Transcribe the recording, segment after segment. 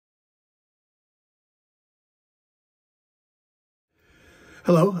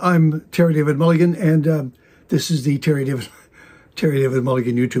Hello, I'm Terry David Mulligan, and this is the Terry David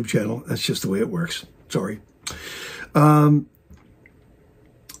Mulligan YouTube channel. That's just the way it works. Sorry. A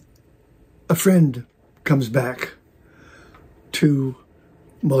friend comes back to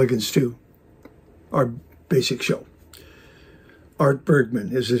Mulligan Stew, our basic show. Art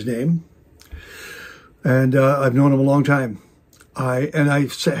Bergmann is his name, and I've known him a long time. I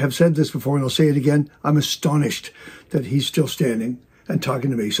have said this before, and I'll say it again. I'm astonished that he's still standing and talking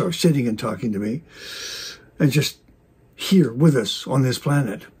to me, so sitting and talking to me, and just here with us on this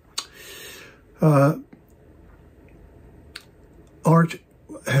planet. Art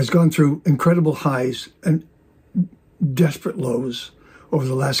has gone through incredible highs and desperate lows over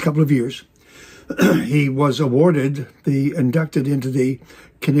the last couple of years. He was inducted into the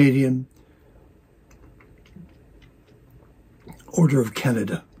Canadian Order of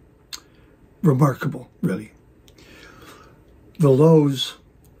Canada. Remarkable, really. The lows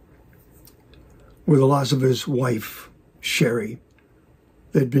were the loss of his wife, Sherry.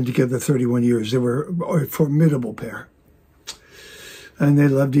 They'd been together 31 years. They were a formidable pair. And they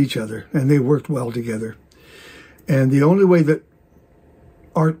loved each other, and they worked well together. And the only way that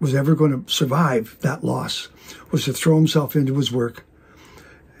Art was ever going to survive that loss was to throw himself into his work,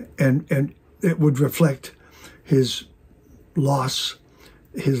 and it would reflect his loss,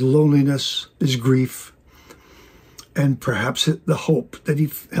 his loneliness, his grief, and perhaps the hope that he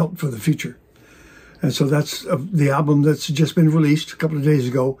held for the future. And so that's the album that's just been released a couple of days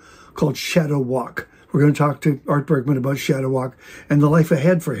ago, called ShadowWalk. We're going to talk to Art Bergmann about ShadowWalk and the life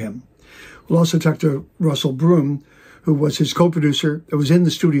ahead for him. We'll also talk to Russell Broom, who was his co-producer, that was in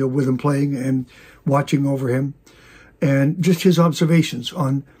the studio with him playing and watching over him, and just his observations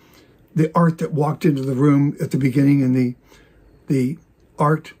on the art that walked into the room at the beginning and the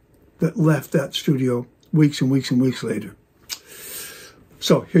art that left that studio weeks and weeks and weeks later.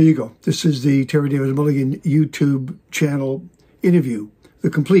 So here you go. This is the Terry David Mulligan YouTube channel interview, the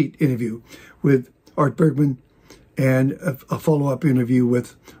complete interview with Art Bergmann, and a follow-up interview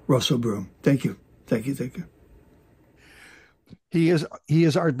with Russell Broom. Thank you. Thank you. Thank you. He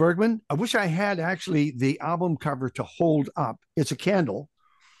is Art Bergmann. I wish I had actually the album cover to hold up. It's a candle.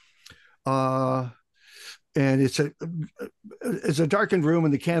 And it's a darkened room,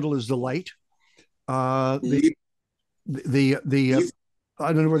 and the candle is the light. The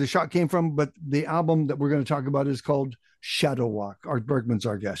I don't know where the shot came from, but the album that we're going to talk about is called ShadowWalk. Art Bergmann's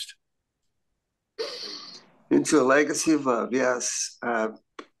our guest. Into a legacy of love, yes.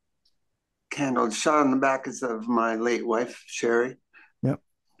 Candle shot on the back is of my late wife, Sherry. Yep.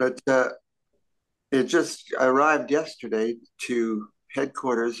 But it just arrived yesterday to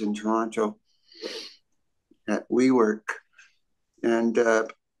headquarters in Toronto at WeWork. And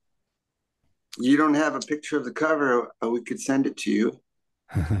you don't have a picture of the cover, we could send it to you.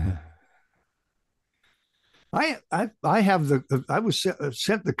 I was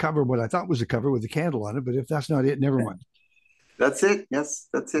sent the cover, what I thought was a cover with the candle on it, but if that's not it, never mind. That's it. Yes,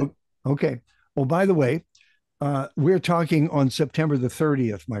 that's it. Okay. Well, by the way, we're talking on September the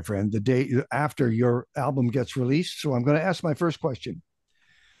 30th, my friend, the day after your album gets released. So I'm going to ask my first question.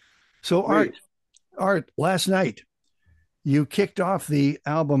 So Art, last night you kicked off the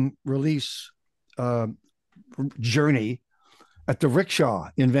album release journey at the Rickshaw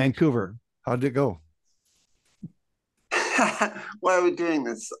in Vancouver. How did it go? Why are we doing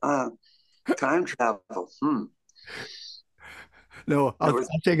this? Time travel. No, I'll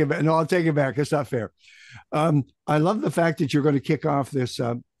take it back. No, I'll take it back. It's not fair. I love the fact that you're going to kick off this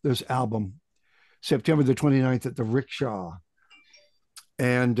album September the 29th at the Rickshaw,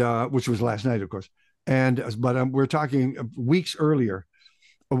 and which was last night, of course. But we're talking weeks earlier.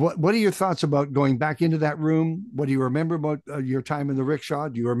 What are your thoughts about going back into that room? What do you remember about your time in the Rickshaw?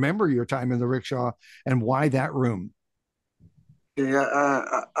 Do you remember your time in the Rickshaw, and why that room?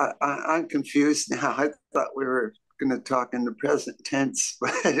 Yeah, I'm confused now. I thought we were going to talk in the present tense,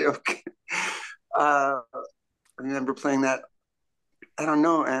 but okay. I remember playing that. I don't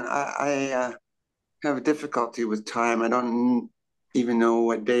know, and I have a difficulty with time. I don't even know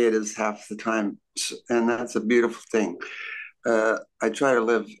what day it is half the time, and that's a beautiful thing. I try to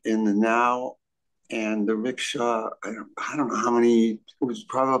live in the now, and the Rickshaw, I don't know how many, it was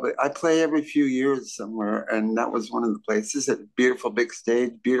probably, I play every few years somewhere, and that was one of the places. A beautiful big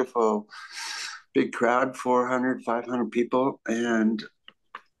stage, beautiful big crowd, 400, 500 people, and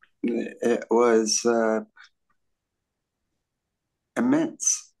it was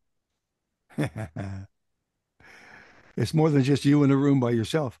immense. It's more than just you in a room by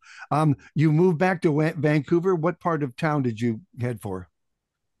yourself. You moved back to Vancouver. What part of town did you head for?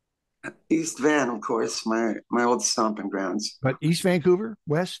 East Van, of course, my old stomping grounds. But East Vancouver,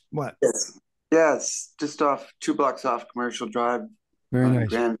 West, what? Yes, yes, just off 2 blocks off Commercial Drive Very on nice.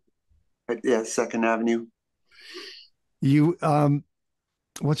 Grand. Yeah, Second Avenue. You,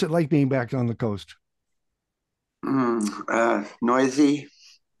 what's it like being back on the coast? Noisy,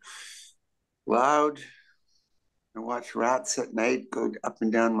 loud. I watch rats at night go up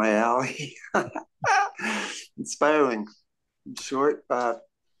and down my alley. Inspiring. In short, Are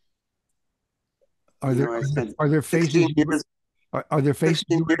there I spent are there faces 16 years, are there faces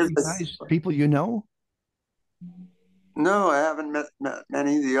 16 you years. recognize? People you know? No, I haven't met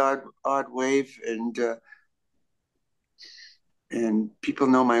many. The odd wave, and people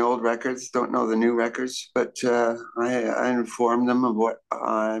know my old records, don't know the new records, but I inform them of what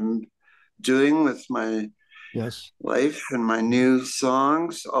I'm doing with my Yes. life and my new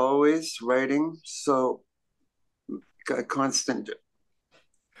songs, always writing. So a constant,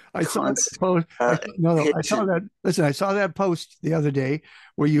 I saw that constant post. No, I saw hitch. that. Listen, I saw that post the other day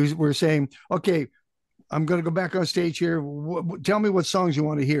where you were saying, "Okay, I'm going to go back on stage here. Tell me what songs you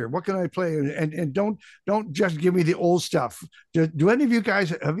want to hear. What can I play? And don't just give me the old stuff. Do any of you guys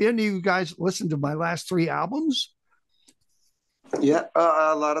have any of you guys listened to my last three albums? Yeah,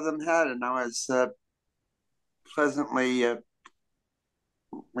 a lot of them had, and I was pleasantly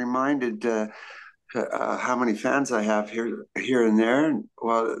reminded how many fans I have here and there. And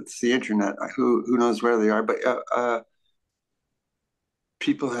well, it's the internet. Who knows where they are? But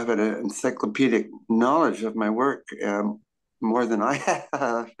people have an encyclopedic knowledge of my work, more than I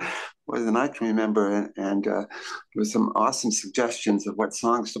have, more than I can remember, and with some awesome suggestions of what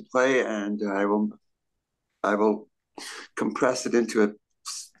songs to play, and I will compress it into a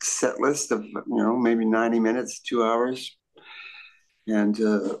set list of maybe 90 minutes, 2 hours, and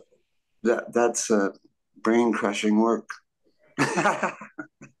that's brain crushing work.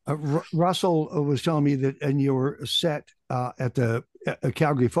 Russell was telling me that in your set at the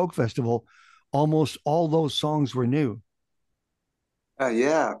Calgary Folk Festival, almost all those songs were new.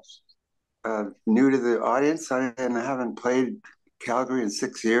 Yeah, new to the audience, and I haven't played Calgary in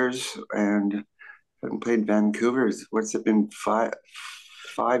 6 years, and haven't played Vancouver. What's it been,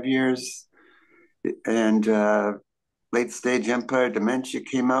 5 years? And Late Stage Empire Dementia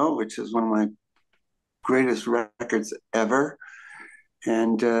came out, which is one of my greatest records ever,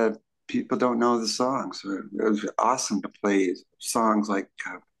 and people don't know the songs. It was awesome to play songs like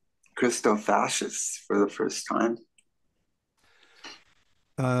Christo Fascist for the first time.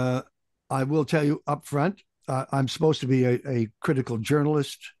 I will tell you up front, I'm supposed to be a critical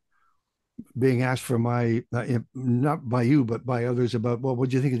journalist, being asked for my, not by you, but by others about, well, what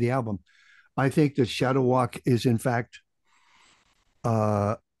do you think of the album? I think that ShadowWalk is, in fact,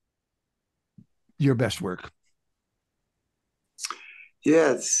 uh, your best work.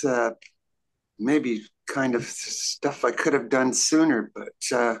 Yeah, it's maybe kind of stuff I could have done sooner, but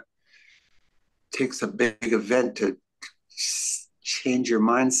takes a big event to change your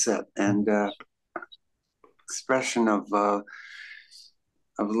mindset, and expression of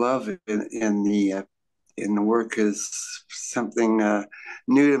love in the work is something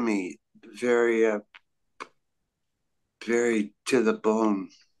new to me, very very to the bone.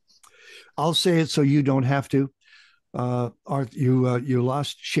 I'll say it so you don't have to. Art, you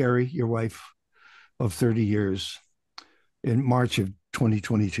lost Sherry, your wife of 30 years, in March of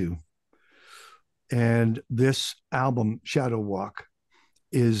 2022, and this album, ShadowWalk,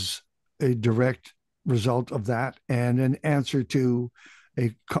 is a direct result of that and an answer to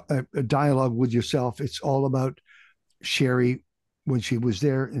a dialogue with yourself. It's all about Sherry when she was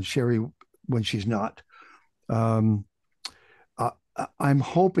there and Sherry when she's not. Um, I'm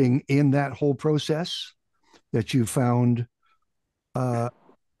hoping in that whole process that you found uh,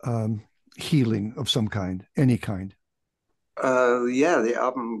 healing of some kind, any kind. Yeah, the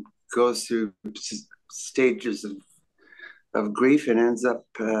album goes through stages of grief and ends up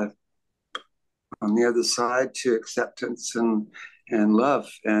on the other side to acceptance and love,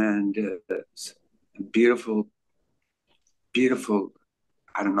 and it's a beautiful, beautiful.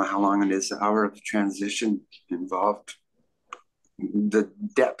 I don't know how long it is, hour of transition involved, the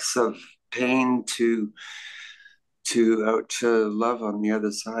depths of pain to love on the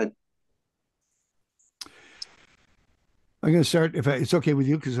other side. I'm going to start, if it's okay with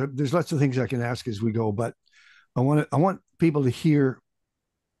you, because there's lots of things I can ask as we go, but I want people to hear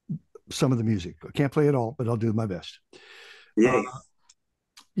some of the music. I can't play it all, but I'll do my best. Yay.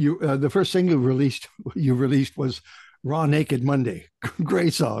 The first thing you released was Raw Naked Monday.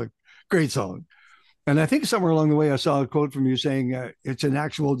 Great song, great song. And I think somewhere along the way I saw a quote from you saying it's an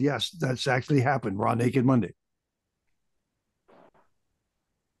actual, yes, that's actually happened. Raw Naked Monday.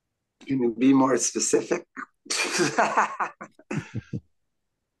 Can you be more specific? It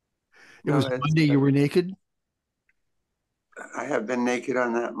was Monday you were naked? I have been naked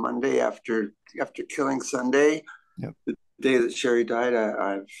on that Monday after killing Sunday. Yep. The day that Sherry died,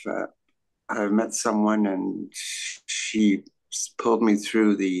 I've met someone, and she pulled me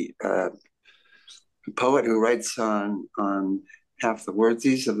through the poet who writes on half the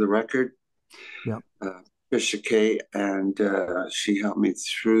wordsies of the record. Yep. Patricia Kay, and she helped me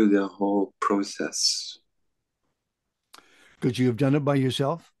through the whole process. Could you have done it by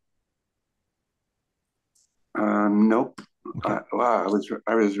yourself? Nope. Okay. Wow,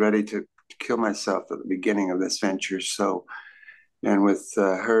 I was ready to kill myself at the beginning of this venture. So, and with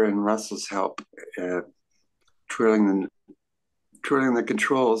her and Russell's help, twirling the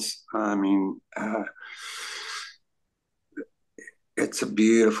controls. I mean, it's a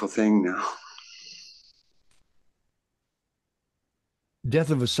beautiful thing now.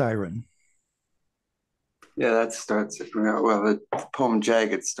 Death of a Siren. Yeah, that starts. Well, the poem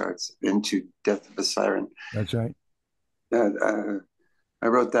 "Jagged" starts into "Death of a Siren." That's right. I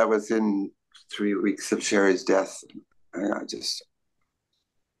wrote that within 3 weeks of Sherry's death. Just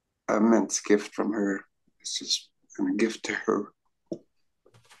an immense gift from her. It's just a gift to her.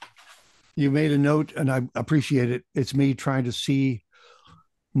 You made a note, and I appreciate it. It's me trying to see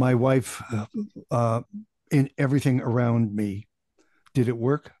my wife in everything around me. Did it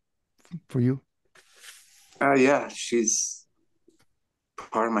work for you? Yeah, she's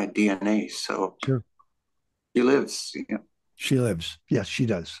part of my DNA. So Sure. she lives. Yeah. She lives. Yes, she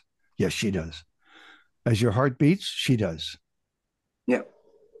does. Yes, she does. As your heart beats, she does. Yeah.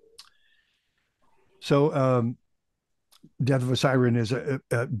 So, Death of a Siren is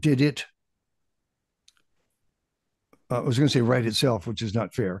did it? I was going to say write itself, which is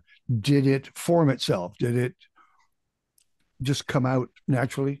not fair. Did it form itself? Did it just come out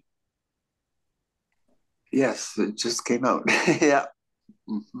naturally? Yes, it just came out. Yeah.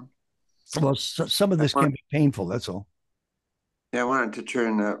 Mm-hmm. Well, some of this can be painful. That's all. Yeah, I wanted to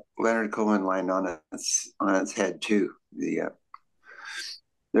turn the Leonard Cohen line on its head too. There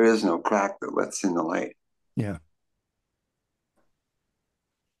is no crack that lets in the light. Yeah.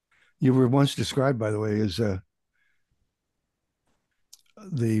 You were once described, by the way, as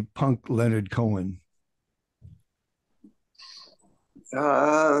the punk Leonard Cohen.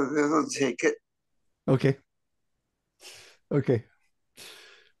 They'll take it. Okay. Okay.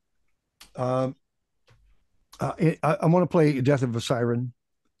 I want to play Death of a Siren.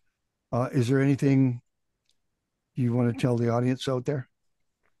 Is there anything you want to tell the audience out there?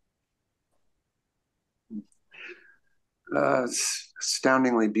 It's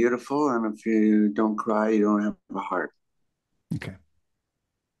astoundingly beautiful, and if you don't cry, you don't have a heart. Okay.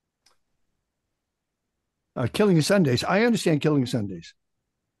 Killing Sundays. I understand Killing Sundays.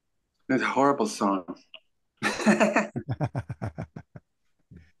 It's a horrible song.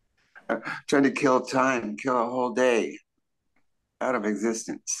 Trying to kill time, kill a whole day out of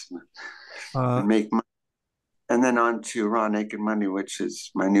existence, and make money. And then on to Raw Naked Monday, which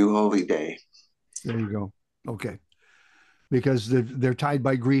is my new holy day. There you go. Okay. Because they're tied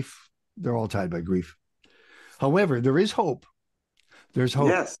by grief. They're all tied by grief. However, there is hope. There's hope.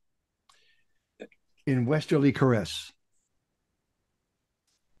 Yes. In Westerly Caress.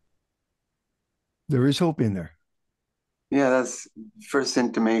 There is hope in there. Yeah, that's first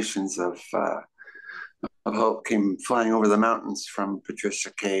intimations of hope came flying over the mountains from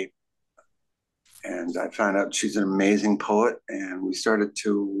Patricia Kay. And I found out she's an amazing poet, and we started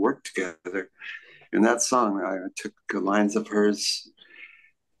to work together. And that song, I took lines of hers,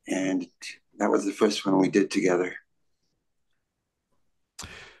 and that was the first one we did together.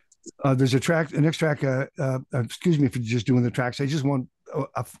 There's a track, the next track. Excuse me for just doing the tracks. I just want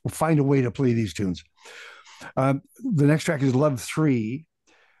to find a way to play these tunes. The next track is Love 3.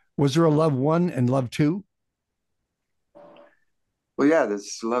 Was there a Love 1 and Love 2? Well, yeah,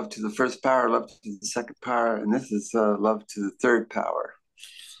 there's love to the first power, love to the second power, and this is love to the third power.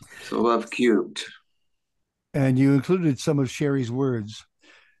 So love cubed. And you included some of Sherry's words.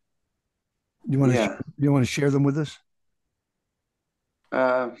 You want to share them with us?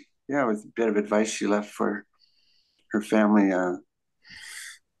 Yeah, with a bit of advice she left for her family.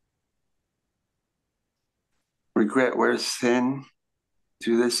 Regret wears thin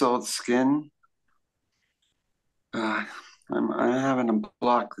through this old skin. I'm having a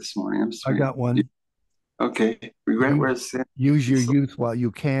block this morning. I'm sorry. I got one. Okay. Regret wears thin. Use your youth while you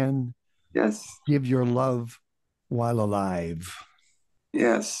can. Yes. Give your love while alive.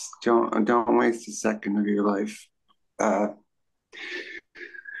 Yes. Don't waste a second of your life.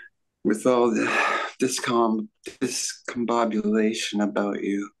 With all the discombobulation about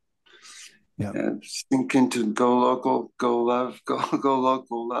you, Yeah. Sink into go local, go love, go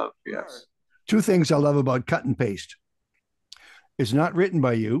local love. Yes. Two things I love about Cut and Paste. It's not written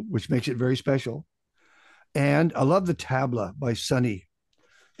by you, which makes it very special. And I love the tabla by Sonny.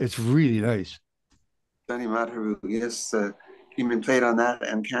 It's really nice. Sonny Madharu, yes, he been played on that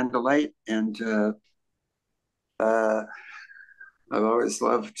and Candlelight, and uh, I've always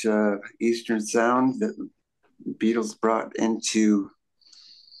loved Eastern sound that the Beatles brought into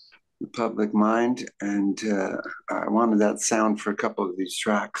the public mind, and I wanted that sound for a couple of these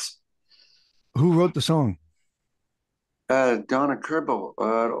tracks. Who wrote the song? Donna Kerbel,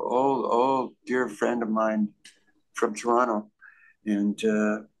 old dear friend of mine from Toronto, and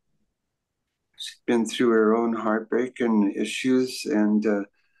she's been through her own heartbreak and issues, and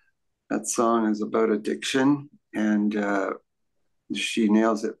that song is about addiction, and she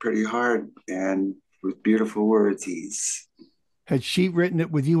nails it pretty hard and with beautiful words. Had she written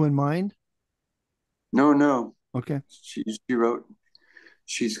it with you in mind? No. Okay. She wrote.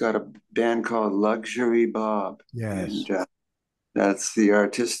 She's got a band called Luxury Bob, Yes. and that's the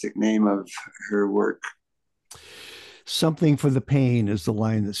artistic name of her work. Something for the pain is the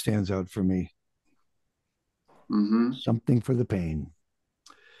line that stands out for me. Mm-hmm. Something for the pain.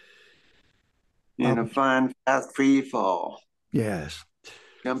 In a fine, fast free fall. Yes.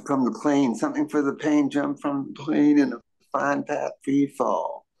 Jump from the plane. Something for the pain. Jump from the plane in a fine, fast free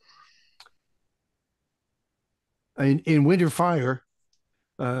fall. In Winter Fire,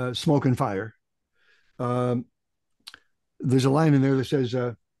 Smoke and Fire, there's a line in there that says,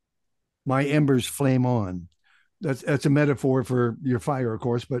 "My embers flame on." That's a metaphor for your fire, of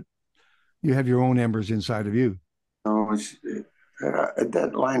course, but you have your own embers inside of you. Oh,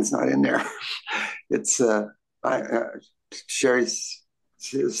 that line's not in there. It's Sherry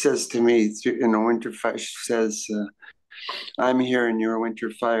says to me in a winter fire. She says, "I'm here in your winter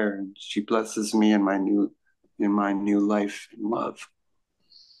fire," and she blesses me in my new life and love.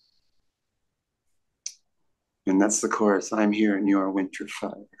 And that's the chorus. I'm here in your winter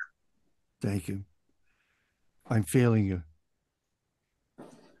fire. Thank you. I'm failing you.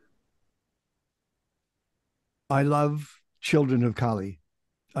 I love Children of Kali.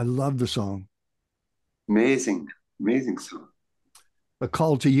 I love the song. Amazing song. A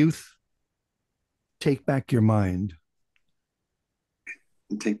call to youth. Take back your mind.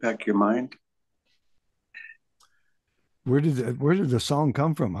 And take back your mind. Where did the song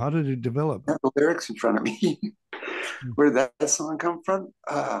come from? How did it develop? I have the lyrics in front of me. Where did that song come from?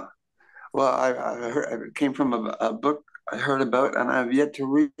 Well, I heard it came from a book I heard about, and I've yet to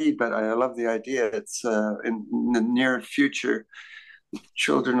read, but I love the idea. It's in the near future,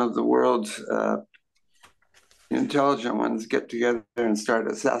 children of the world, intelligent ones, get together and start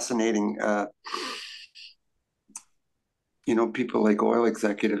assassinating, people like oil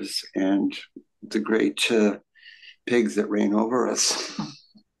executives and the great pigs that reign over us.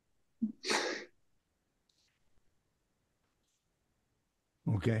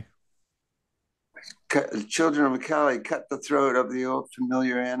 Okay. Children of Kali, cut the throat of the old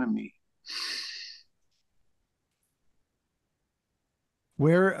familiar enemy.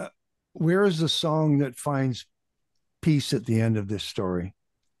 Where is the song that finds peace at the end of this story,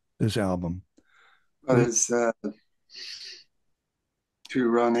 this album? Well, there's through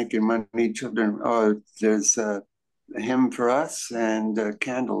Raw Naked Money, Children. Oh, there's a Hymn for Us and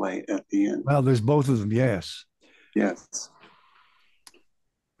Candlelight at the end. Well, there's both of them. Yes. Yes.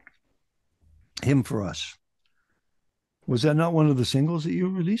 Hymn for Us. Was that not one of the singles that you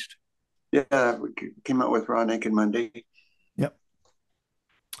released? Yeah, we came out with Raw Naked Monday. Yep.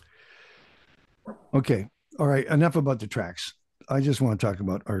 Okay. All right. Enough about the tracks. I just want to talk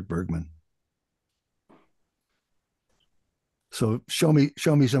about Art Bergmann. So show me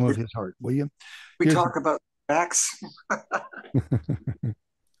some of his heart, will you? We talk about tracks.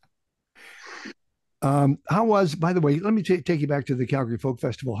 How was, by the way, let me take you back to the Calgary Folk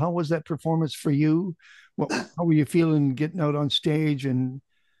Festival. How was that performance for you? How were you feeling getting out on stage, and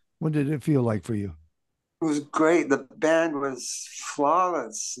what did it feel like for you? It was great. The band was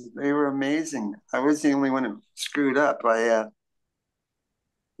flawless. They were amazing. I was the only one who screwed up. I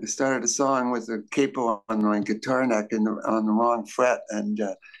started a song with a capo on my guitar neck on the wrong fret, and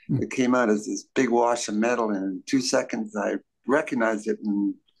it came out as this big wash of metal. And in 2 seconds, I recognized it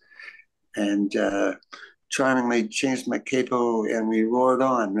and charmingly changed my capo, and we roared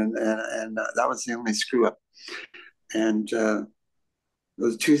on. And that was the only screw up. And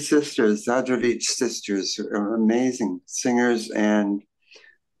those two sisters, Zadrovich sisters, are amazing singers and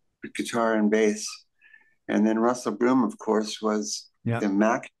guitar and bass. And then Russell Broom, of course, was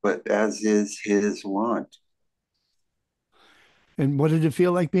immaculate, as is his wont. And what did it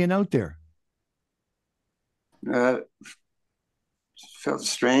feel like being out there? Uh, Felt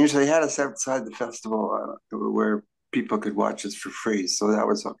strange. They had us outside the festival where people could watch us for free, so that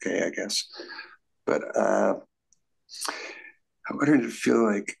was okay, I guess. But what did it feel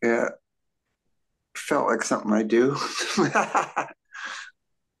like? Felt like something I do.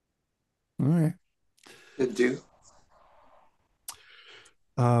 All right. Could do.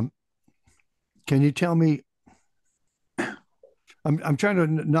 Um, can you tell me? I'm trying to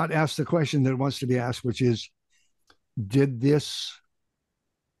not ask the question that wants to be asked, which is, did this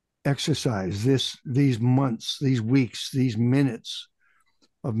exercise, these months, these weeks, these minutes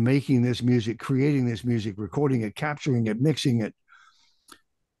of making this music, creating this music, recording it, capturing it, mixing it,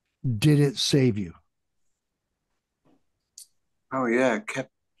 did it save you? Oh yeah,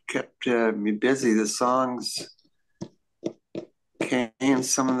 kept me busy. The songs came,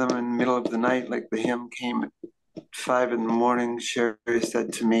 some of them in the middle of the night, like the hymn came at 5 in the morning. Sherry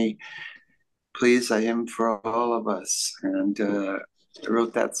said to me, "Please, I hymn for all of us," and I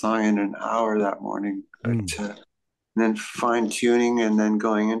wrote that song in an hour that morning. Mm. And then fine tuning, and then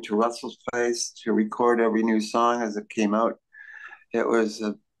going into Russell's place to record every new song as it came out. It was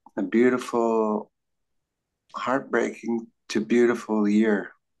a beautiful, heartbreaking to beautiful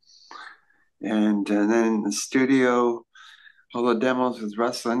year. And then in the studio, all the demos with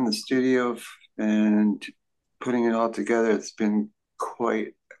Russell in the studio and putting it all together. It's been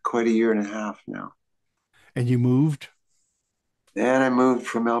quite a year and a half now. And you moved? And I moved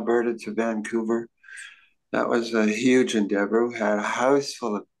from Alberta to Vancouver. That was a huge endeavor. We had a house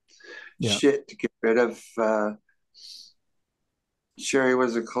full of Yeah. shit to get rid of. Sherry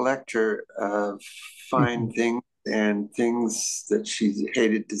was a collector of fine things and things that she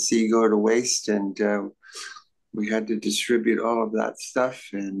hated to see go to waste. And we had to distribute all of that stuff.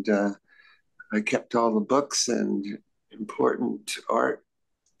 And I kept all the books and important art.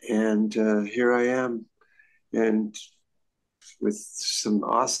 And here I am. And with some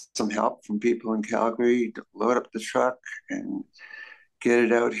awesome help from people in Calgary to load up the truck and get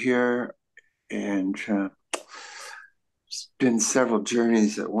it out here. And it's been several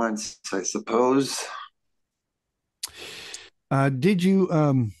journeys at once, I suppose. Did you?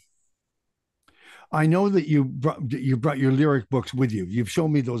 I know that you brought your lyric books with you. You've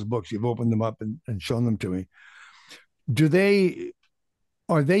shown me those books. You've opened them up and shown them to me. Do they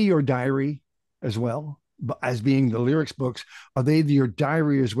are they your diary as well? As being the lyrics books, are they your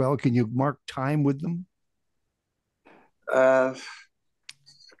diary as well? Can you mark time with them? Uh,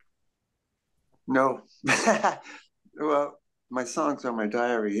 no. Well, my songs are my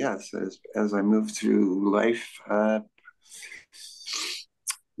diary, yes. As I move through life,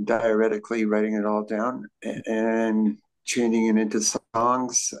 diaretically writing it all down and changing it into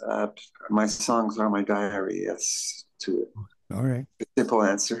songs. My songs are my diary, yes, to All right. a simple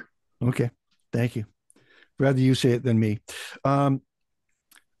answer. Okay. Thank you. Rather you say it than me. Um,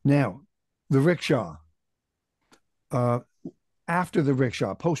 Now, the rickshaw. Uh, After the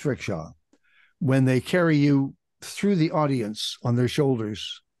rickshaw, post rickshaw, when they carry you through the audience on their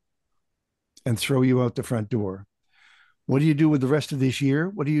shoulders and throw you out the front door, what do you do with the rest of this year?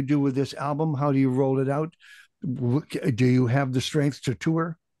 What do you do with this album? How do you roll it out? Do you have the strength to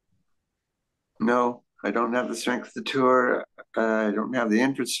tour? No, I don't have the strength to tour. I don't have the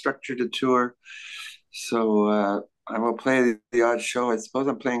infrastructure to tour. So I will play the odd show. I suppose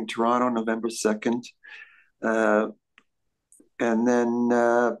I'm playing Toronto November 2nd. Uh, and then,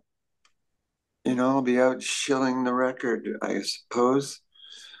 I'll be out shilling the record, I suppose,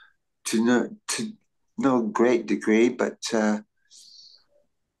 to no great degree, but I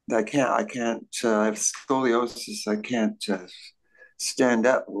have scoliosis. I can't stand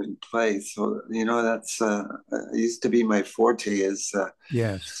up and play. So, that's, used to be my forte is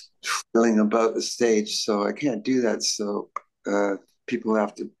Yes. feeling about the stage. So I can't do that. So people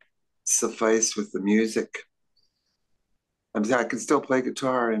have to suffice with the music. I can still play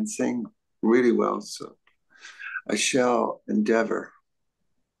guitar and sing really well. So I shall endeavor.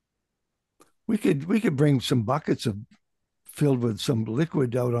 We could bring some buckets of filled with some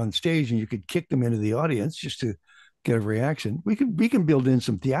liquid out on stage and you could kick them into the audience just to get a reaction. We can build in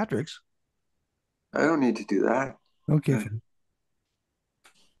some theatrics. I don't need to do that. Okay.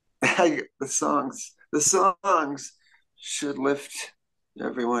 The songs should lift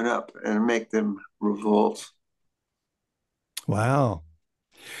everyone up and make them revolt. Wow.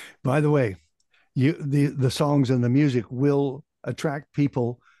 By the way, the songs and the music will attract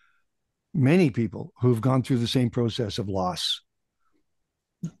people, many people who've gone through the same process of loss.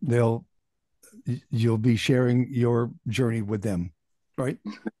 They'll You'll be sharing your journey with them, right?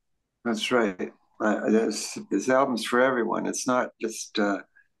 That's right. This album's for everyone. It's not just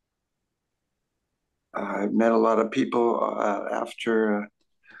I met a lot of people after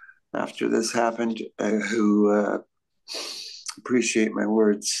this happened who appreciate my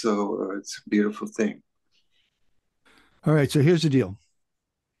words. So it's a beautiful thing. All right. So here's the deal.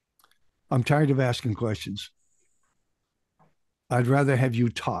 I'm tired of asking questions. I'd rather have you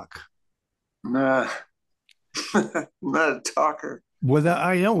talk. Nah, I'm not a talker. Well,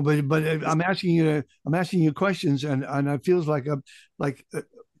 I know, but I'm asking you questions, and it feels like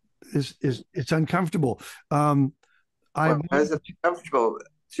it's uncomfortable. Um, I Well, as it's comfortable,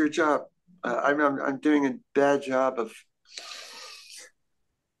 it's your job. I'm doing a bad job of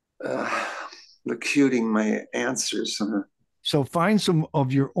uh, locuting my answers. So find some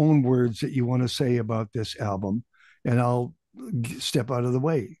of your own words that you want to say about this album, and I'll step out of the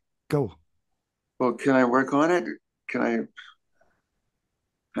way. Go. Well, can I work on it? Can I?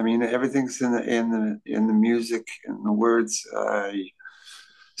 I mean, everything's in the music and the words. I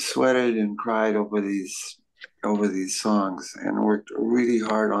sweated and cried over these songs and worked really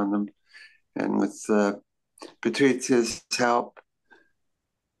hard on them. And with Patricia's help,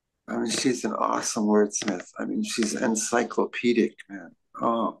 I mean, she's an awesome wordsmith. I mean, she's encyclopedic, man.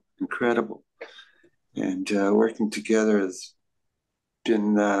 Oh, incredible. And working together has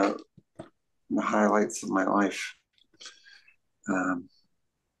been the highlights of my life. Um,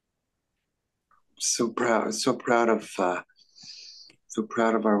 so proud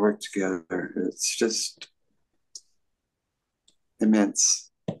of our work together. It's just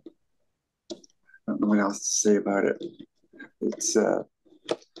immense. I don't know what else to say about it. It's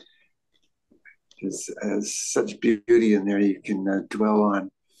has such beauty in there you can dwell on,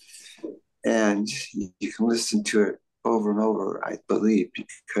 and you can listen to it over and over, I believe,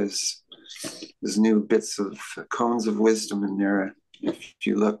 because there's new bits of cones of wisdom in there if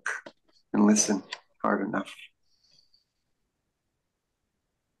you look and listen hard enough.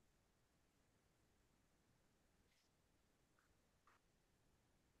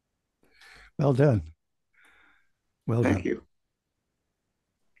 Well done. Well Thank done. you.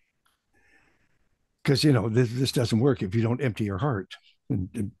 Because this doesn't work if you don't empty your heart,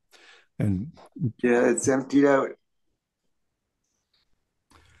 and Yeah, it's emptied out.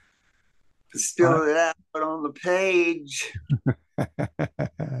 uh, Spill it out on the page.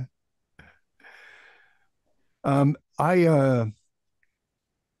 I I'm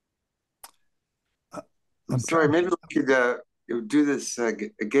I'm sorry, trying. maybe we could do this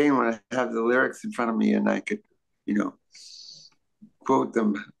again when I have the lyrics in front of me and I could, you know, quote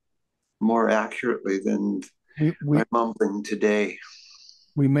them more accurately than We we my mumbling today.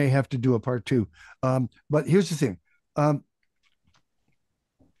 we may have to do a part two. But here's the thing. Um,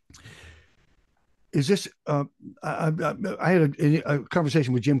 is this? I had a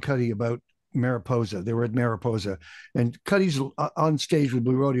conversation with Jim Cuddy about Mariposa. They were at Mariposa, and Cuddy's on stage with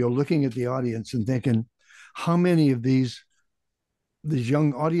Blue Rodeo, looking at the audience and thinking, how many of these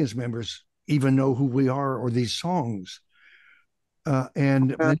young audience members even know who we are or these songs? Uh,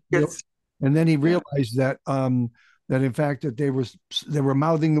 and then, It's, and then he yeah, realized that in fact that they were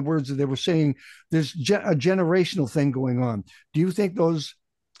mouthing the words that they were saying. There's a generational thing going on. Do you think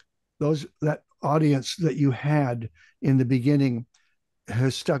that audience that you had in the beginning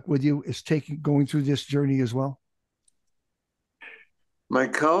has stuck with you? Is taking going through this journey as well? my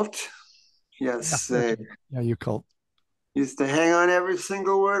cult, Yeah, yes, that's they right. Yeah, your cult. used to hang on every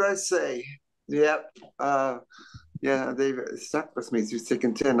single word I say. Yep. Yeah, they've stuck with me through thick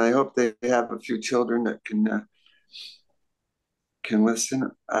and thin. I hope they have a few children that can listen.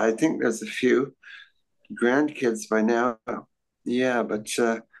 I think there's a few grandkids by now. Yeah, but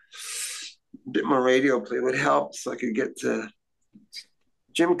a bit more radio play would help so I could get to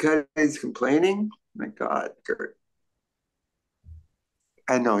Jim Cuddy's complaining. My God, Kurt.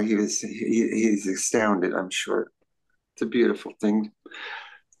 I know he's astounded, I'm sure. It's a beautiful thing.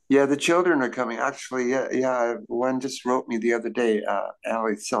 Yeah, the children are coming. Actually, yeah. One just wrote me the other day,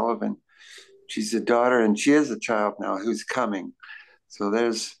 Allie Sullivan. She's a daughter and she is a child now who's coming. So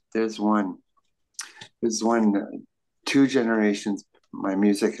there's one. There's one, two generations my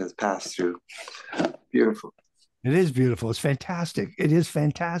music has passed through. Beautiful. It is beautiful. It's fantastic. It is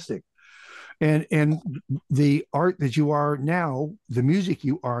fantastic. And the art that you are now, the music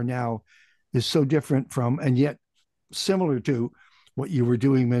you are now, is so different from, and yet similar to what you were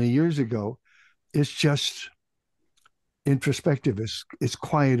doing many years ago. It's just introspective. It's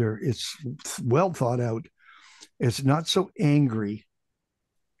quieter. It's well thought out. It's not so angry.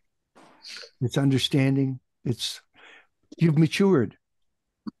 It's understanding. It's You've matured.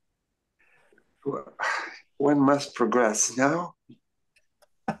 One must progress, no?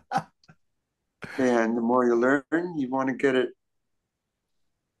 And the more you learn, you want to get it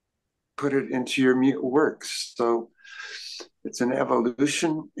put it into your works. So it's an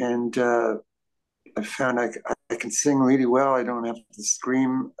evolution, and I found I can sing really well. I don't have to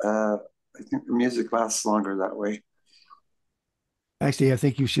scream. I think the music lasts longer that way. Actually, I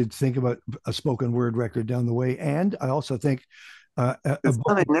think you should think about a spoken word record down the way. And I also think It's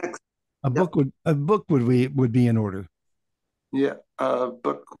coming next. Yep. a book would be in order. Yeah,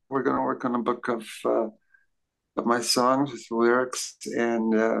 book. We're going to work on a book of my songs with lyrics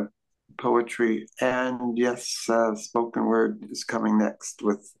and poetry, and yes, spoken word is coming next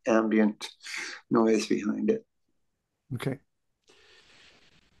with ambient noise behind it. Okay.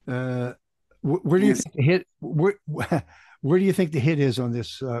 Where do you think the hit? Where do you think the hit is on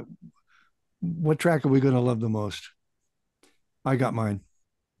this? What track are we going to love the most? I got mine.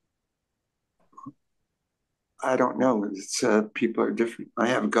 I don't know. It's people are different. I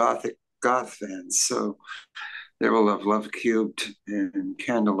have goth fans, so they will have Love Cubed and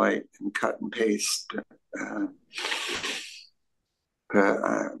Candlelight and Cut and Paste.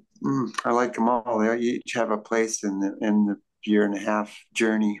 I like them all. They each have a place in the year and a half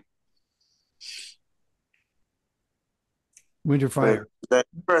journey. Winter Fire. But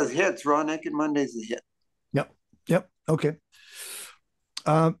as far as hits, Raw Naked Monday's a hit. Yep. Okay.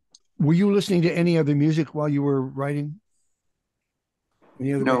 Were you listening to any other music while you were writing?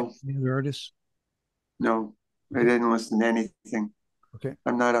 Any other artists? No, I didn't listen to anything. Okay.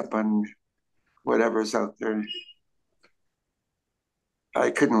 I'm not up on whatever's out there.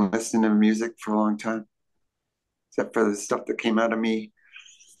 I couldn't listen to music for a long time, except for the stuff that came out of me.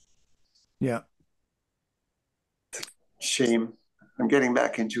 Yeah. Shame. I'm getting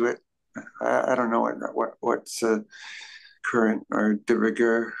back into it. I don't know what's current or de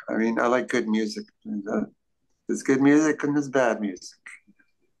rigueur. I mean, I like good music. There's good music and there's bad music.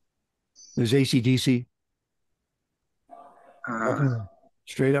 There's AC/DC.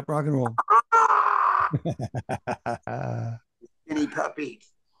 Straight up rock and roll. Skinny puppy.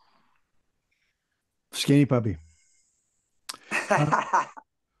 Skinny puppy.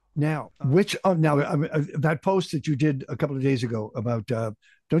 Now, that post that you did a couple of days ago about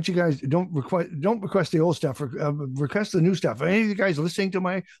don't request the old stuff, request the new stuff. Are any of you guys listening to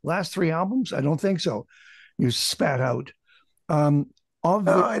my last 3 albums? I don't think so. You spat out of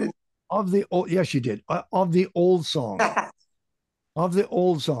the old. Yes, you did. Of the old songs, of the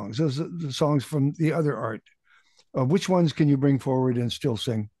old songs. Those are the songs from the other art. Which ones can you bring forward and still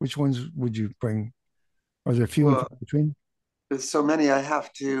sing? Which ones would you bring? Are there few and far between? There's so many. I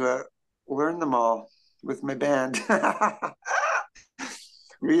have to learn them all with my band.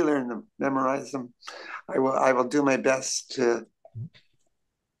 Relearn them, memorize them. I will do my best to.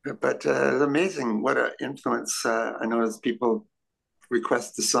 But it's amazing what an influence. I notice people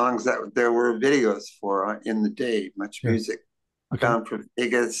request the songs that there were videos for in the day. Much music Bound for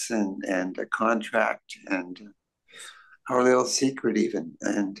Vegas and a Contract and Our Little Secret even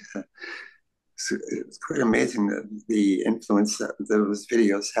and. It's quite amazing the influence that those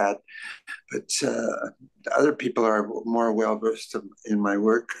videos had. But other people are more well versed in my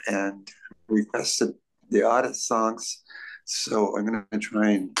work and requested the oddest songs. So I'm going to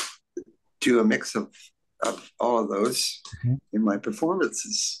try and do a mix of all of those in my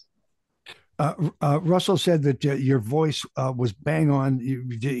performances. Russell said that your voice was bang on. He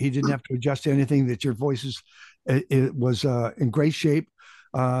didn't have to adjust anything, that your voice was in great shape.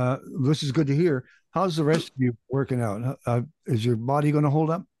 This is good to hear. How's the rest of you working out? Is your body going to hold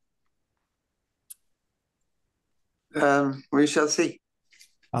up? We shall see.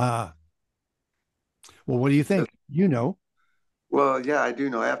 Well, what do you think? You know. Well, yeah, I do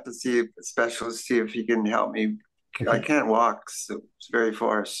know. I have to see a specialist, see if he can help me. Okay. I can't walk, so it's very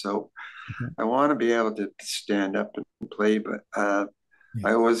far. So I want to be able to stand up and play, but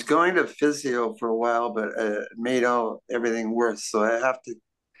I was going to physio for a while, but it made everything worse. So I have to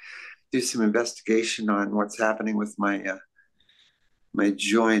do some investigation on what's happening with my my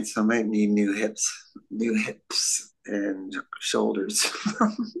joints. I might need new hips and shoulders.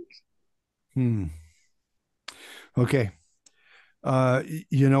 Okay.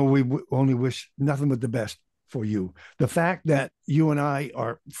 We only wish nothing but the best for you. The fact that you and I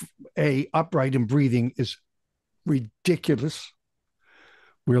are upright and breathing is ridiculous.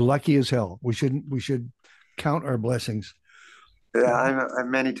 We're lucky as hell. We should count our blessings. Yeah,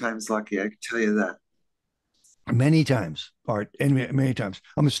 I'm many times lucky. I can tell you that. Many times, Art, and many times.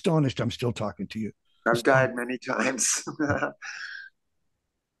 I'm astonished I'm still talking to you. I've died many times.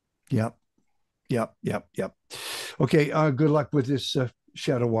 Yep. Okay, good luck with this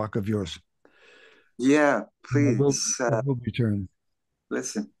ShadowWalk of yours. Yeah, please. We'll return.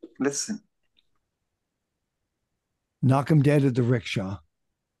 Listen. Knock 'em dead at the rickshaw.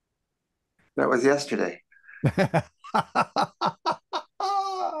 That was yesterday.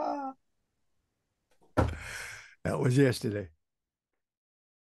 That was yesterday.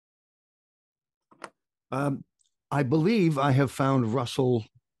 I believe I have found Russell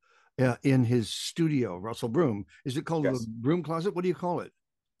in his studio, Russell Broom. Is it called the Yes. broom closet? What do you call it?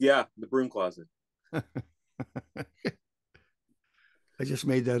 Yeah, the broom closet. I just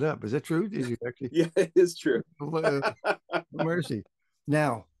made that up. Is that true? Did you actually? Yeah, it is true. Mercy.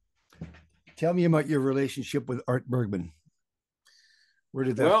 Now, tell me about your relationship with Art Bergmann. Where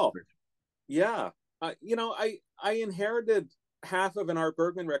did that Well, start? yeah. I inherited half of an Art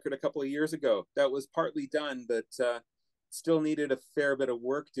Bergmann record a couple of years ago. That was partly done, but still needed a fair bit of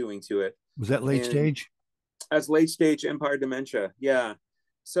work doing to it. Was that late And stage? as late stage Empire Dementia, yeah.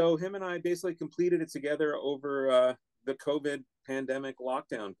 So him and I basically completed it together over the COVID pandemic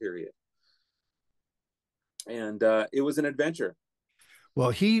lockdown period, and it was an adventure.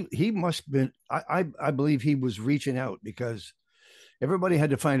 Well, he must have been. I believe he was reaching out because everybody had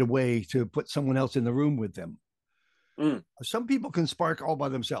to find a way to put someone else in the room with them. Mm. Some people can spark all by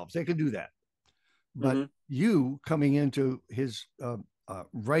themselves; they can do that. But Mm-hmm. you coming into his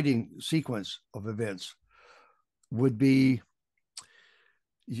writing sequence of events would be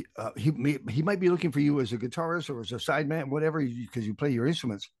he might be looking for you as a guitarist or as a sideman, whatever, because you play your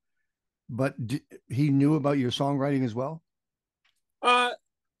instruments. But he knew about your songwriting as well. Uh,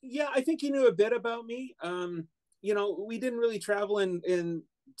 yeah, I think he knew a bit about me. We didn't really travel in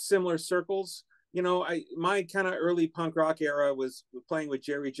similar circles. I my kind of early punk rock era was playing with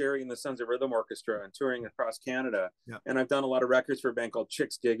Jerry and the Sons of Rhythm Orchestra and touring across Canada. Yeah. And I've done a lot of records for a band called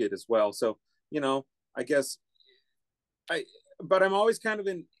Chicks Dig It as well. So, I guess I, but I'm always kind of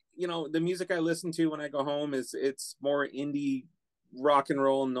in, the music I listen to when I go home it's more indie rock and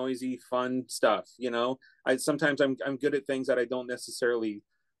roll, noisy, fun stuff. I sometimes I'm good at things that I don't necessarily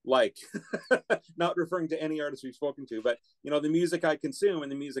like. Not referring to any artist we've spoken to, but the music I consume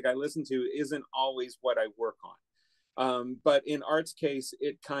and the music I listen to isn't always what I work on. But in Art's case,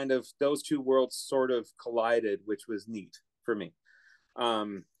 it kind of those two worlds sort of collided, which was neat for me.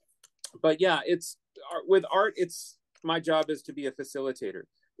 But yeah, it's with Art, it's my job is to be a facilitator.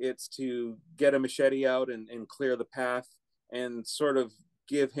 It's to get a machete out and clear the path and sort of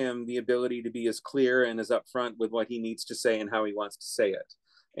give him the ability to be as clear and as upfront with what he needs to say and how he wants to say it.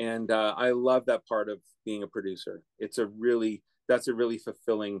 And I love that part of being a producer. That's a really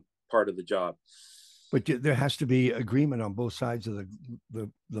fulfilling part of the job. But there has to be agreement on both sides of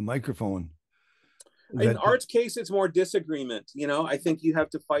the microphone. In Art's case, it's more disagreement. I think you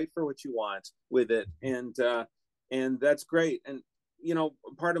have to fight for what you want with it, and that's great. And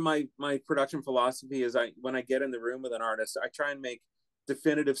part of my production philosophy is when I get in the room with an artist, I try and make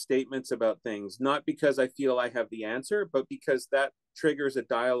definitive statements about things, not because I feel I have the answer, but because that triggers a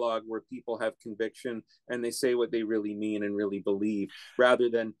dialogue where people have conviction and they say what they really mean and really believe, rather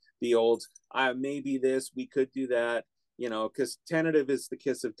than the old maybe this, we could do that, because tentative is the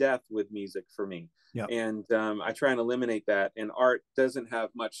kiss of death with music for me. Yeah. And I try and eliminate that, and Art doesn't have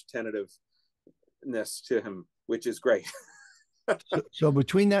much tentativeness to him, which is great. So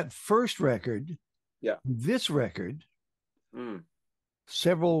between that first record, yeah, this record,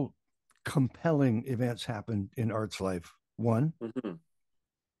 several compelling events happened in Art's life. One,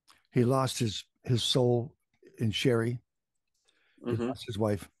 he lost his soul in Sherry. He lost his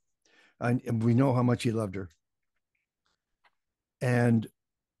wife, and we know how much he loved her. And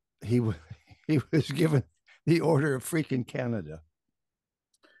he was given the Order of freaking Canada.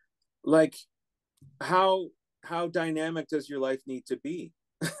 Like, how dynamic does your life need to be?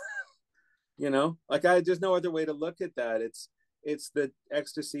 There's no other way to look at that. It's the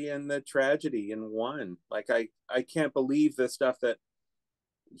ecstasy and the tragedy in one. Like I can't believe the stuff that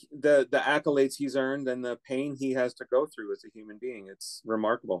the accolades he's earned and the pain he has to go through as a human being. It's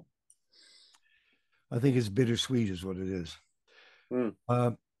remarkable. I think it's bittersweet is what it is.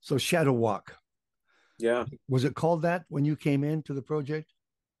 So ShadowWalk. Yeah. Was it called that when you came into the project?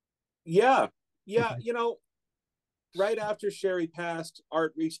 Yeah. Okay. Right after Sherry passed,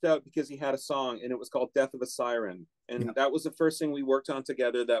 Art reached out because he had a song and it was called Death of a Siren. And that was the first thing we worked on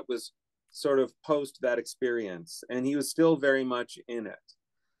together that was sort of post that experience. And he was still very much in it.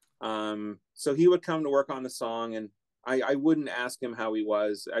 So he would come to work on the song, and I wouldn't ask him how he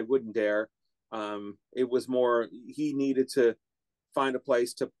was. I wouldn't dare. It was more, he needed to find a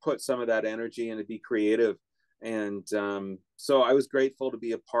place to put some of that energy and to be creative. And so I was grateful to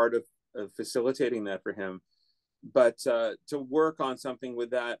be a part of facilitating that for him. But to work on something with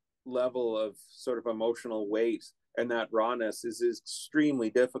that level of sort of emotional weight and that rawness is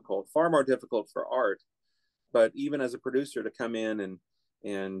extremely difficult, far more difficult for Art. But even as a producer, to come in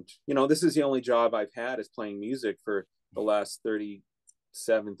And, you know, this is the only job I've had, is playing music for the last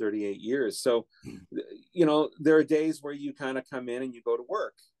 37, 38 years. So, you know, there are days where you kind of come in and you go to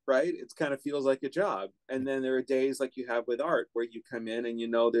work, right? It kind of feels like a job. And then there are days like you have with Art, where you come in and you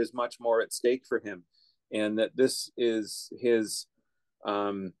know there's much more at stake for him, and that this is his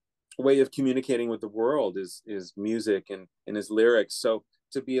way of communicating with the world, is music and his lyrics. So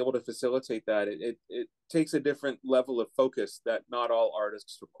to be able to facilitate that, it takes a different level of focus that not all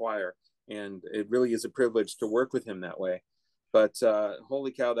artists require. And it really is a privilege to work with him that way. But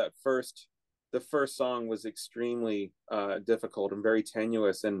holy cow, the first song was extremely difficult and very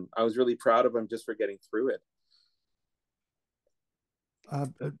tenuous. And I was really proud of him just for getting through it.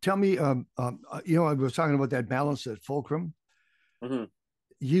 Tell me, you know, I was talking about that balance at Fulcrum. Mm-hmm.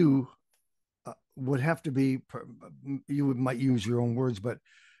 You would have to be, might use your own words, but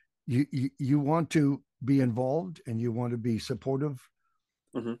you want to be involved and you want to be supportive,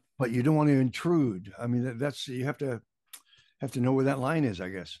 mm-hmm. but you don't want to intrude. I mean, that's, you have to know where that line is, I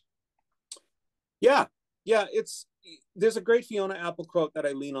guess. Yeah. There's a great Fiona Apple quote that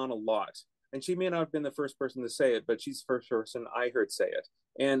I lean on a lot. And she may not have been the first person to say it, but she's the first person I heard say it.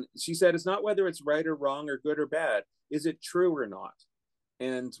 And she said, it's not whether it's right or wrong or good or bad. Is it true or not?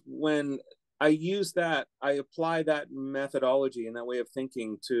 And when I use that, I apply that methodology and that way of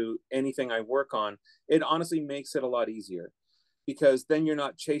thinking to anything I work on, it honestly makes it a lot easier, because then you're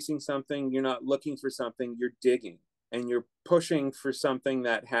not chasing something, you're not looking for something, you're digging and you're pushing for something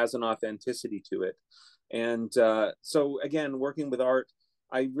that has an authenticity to it. And so again, working with Art,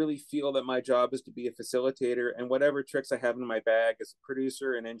 I really feel that my job is to be a facilitator, and whatever tricks I have in my bag as a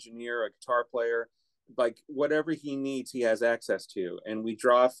producer, an engineer, a guitar player, like whatever he needs, he has access to. And we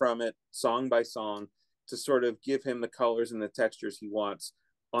draw from it song by song to sort of give him the colors and the textures he wants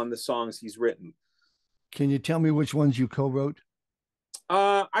on the songs he's written. Can you tell me which ones you co-wrote?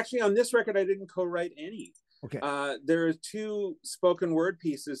 Actually, on this record, I didn't co-write any. Okay. There are 2 spoken word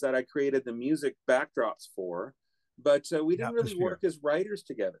pieces that I created the music backdrops for, but we didn't really work as writers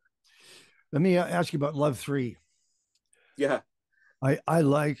together. Let me ask you about Love 3. Yeah. I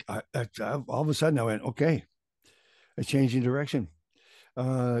like, all of a sudden I went, okay, a change in direction.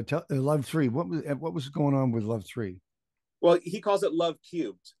 Love 3. What was going on with Love 3? Well, he calls it Love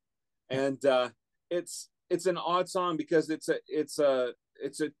Cubed, and it's an odd song because it's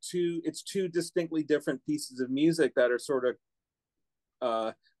two distinctly different pieces of music that are sort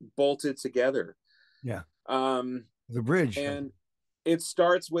of bolted together. Yeah. The bridge. And it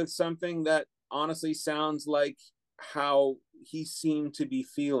starts with something that honestly sounds like how he seemed to be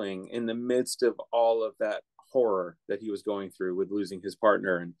feeling in the midst of all of that horror that he was going through with losing his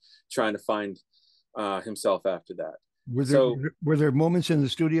partner and trying to find himself after that. Were there moments in the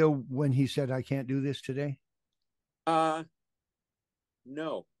studio when he said, I can't do this today? No.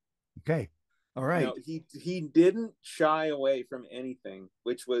 Okay. All right. No, he didn't shy away from anything,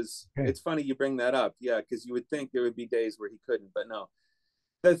 which was, okay. It's funny you bring that up. Yeah, because you would think there would be days where he couldn't, but no.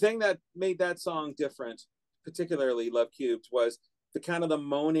 The thing that made that song different, particularly Love Cubed, was the kind of the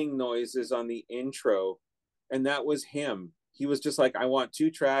moaning noises on the intro. And that was him. He was just like, I want 2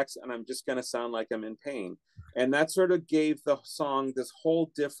 tracks and I'm just going to sound like I'm in pain. And that sort of gave the song this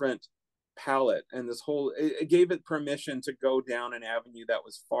whole different palette, and it gave it permission to go down an avenue that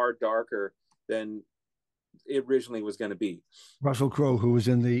was far darker than it originally was going to be. Russell Crowe,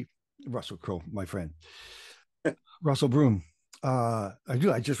 my friend, Russell Broom. I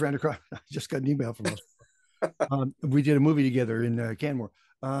just got an email from Russell. We did a movie together in Canmore.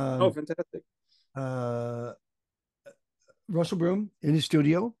 Oh, fantastic. Russell Broom in his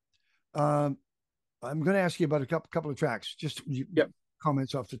studio. I'm going to ask you about a couple of tracks, just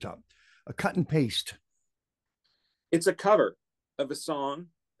comments off the top. A Cut and Paste. It's a cover of a song.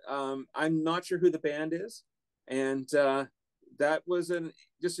 I'm not sure who the band is, and that was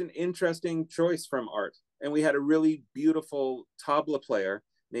just an interesting choice from Art. And we had a really beautiful tabla player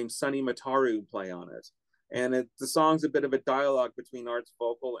named Sunny Mataru play on it. And the song's a bit of a dialogue between Art's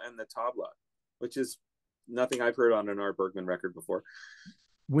vocal and the tabla, which is nothing I've heard on an Art Bergmann record before.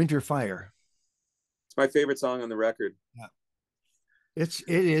 Winter Fire. It's my favorite song on the record. Yeah. It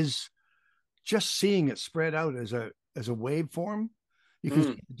is just seeing it spread out as a waveform. You can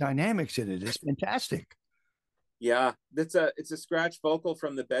see the dynamics in it. It's fantastic. Yeah, it's a scratch vocal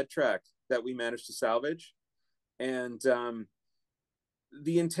from the bed track that we managed to salvage. And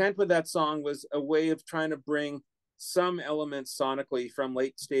the intent with that song was a way of trying to bring some elements sonically from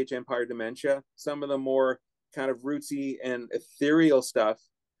late stage Empire Dementia, some of the more kind of rootsy and ethereal stuff,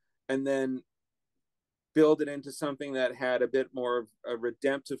 and then build it into something that had a bit more of a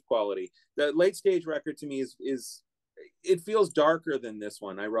redemptive quality. The late stage record to me is it feels darker than this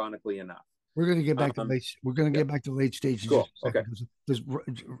one, ironically enough. We're going to get back to late. We're going to get back to late stage in Cool. just a second.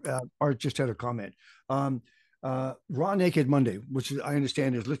 Okay. Art just had a comment. Raw Naked Monday, which I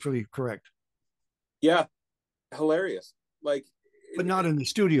understand is literally correct. Yeah, hilarious. Like, but not in the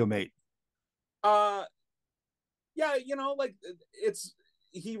studio, mate. Yeah, you know, like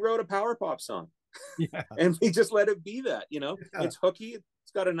he wrote a power pop song. Yeah. And we just let it be that, you know. Yeah. It's hooky.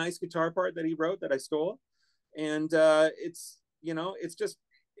 It's got a nice guitar part that he wrote that I stole. And it's, you know, it's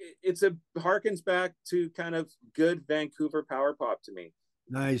harkens back to kind of good Vancouver power pop to me.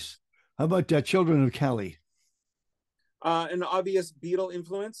 Nice. How about Children of Cali? An obvious Beatle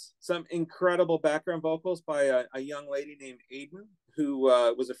influence, some incredible background vocals by a young lady named Aiden, who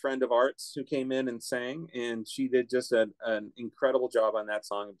was a friend of Art's, who came in and sang, and she did just an incredible job on that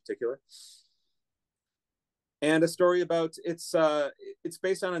song in particular. And a story about it's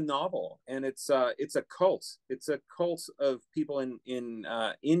based on a novel, and it's a cult. It's a cult of people in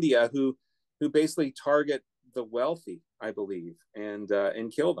India who basically target the wealthy, I believe, and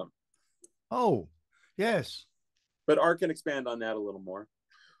kill them. Oh, yes. But Art can expand on that a little more.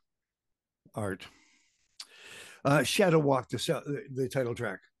 Art. ShadowWalk, the title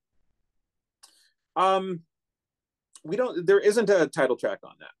track. There isn't a title track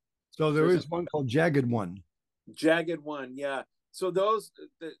on that. So there is one called Jagged One. Jagged One, yeah. So the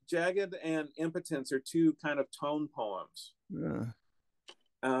Jagged and Impotence are two kind of tone poems. Yeah.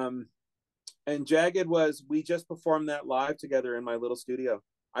 And Jagged we just performed that live together in my little studio.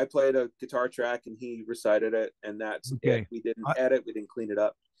 I played a guitar track and he recited it, and that's okay. It. We didn't edit, we didn't clean it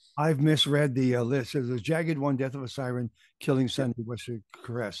up. I've misread the list. So there's Jagged One, Death of a Siren, Killing Sunday, Western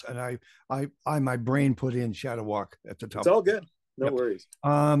Caress, and I my brain put in ShadowWalk at the top. It's all good. No worries.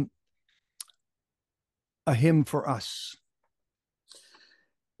 A Hymn for Us.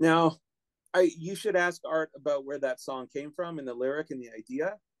 Now, you should ask Art about where that song came from and the lyric and the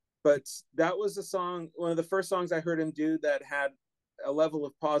idea, but that was a song, one of the first songs I heard him do that had a level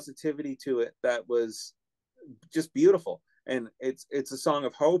of positivity to it that was just beautiful. And it's a song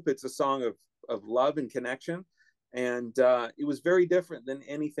of hope. It's a song of love and connection. And it was very different than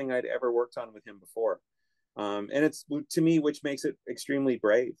anything I'd ever worked on with him before. And it's, to me, which makes it extremely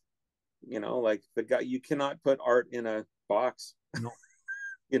brave. You know, like the guy, you cannot put Art in a box. No.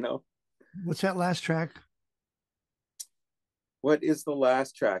 You know. What's that last track? What is the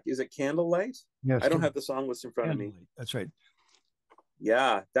last track? Is it Candlelight? Yes. I don't have the song list in front of me. That's right.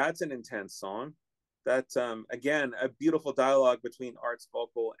 Yeah, that's an intense song. That's again a beautiful dialogue between Art's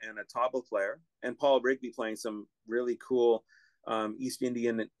vocal and a tabla player, and Paul Rigby playing some really cool East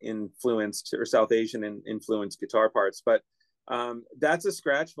Indian influenced or South Asian influenced guitar parts. But that's a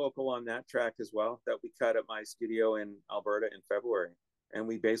scratch vocal on that track as well that we cut at my studio in Alberta in February, and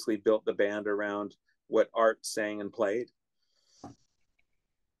we basically built the band around what Art sang and played.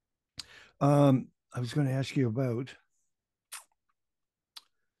 I was going to ask you about.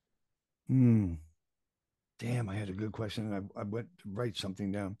 Damn, I had a good question, and I went to write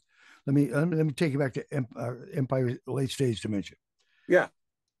something down. Let me take you back to Empire Late Stage Dementia. Yeah.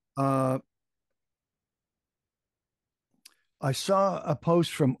 I saw a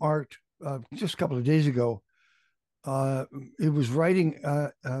post from Art just a couple of days ago. He was writing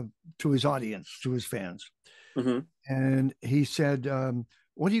to his audience, to his fans, and he said,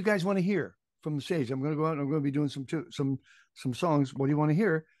 "What do you guys want to hear from the stage? I'm going to go out and I'm going to be doing some songs. What do you want to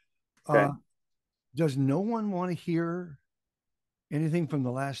hear?" Okay. Does no one want to hear anything from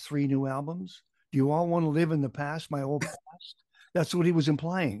the last 3 new albums? Do you all want to live in the past, my old past? That's what he was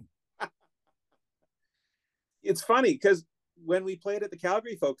implying. It's funny because when we played at the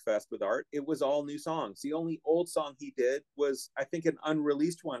Calgary Folk Fest with Art, it was all new songs. The only old song he did was, I think, an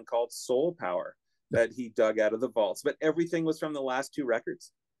unreleased one called Soul Power that he dug out of the vaults. But everything was from the last 2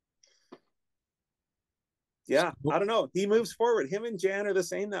 records. Yeah, I don't know. He moves forward. Him and Jan are the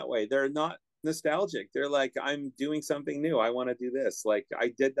same that way. They're not nostalgic. They're like, I'm doing something new. I want to do this. Like,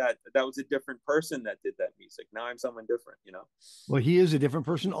 I did that. That was a different person that did that music. Now I'm someone different, you know? Well, he is a different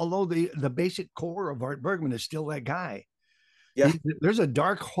person, although the basic core of Art Bergmann is still that guy. Yeah. There's a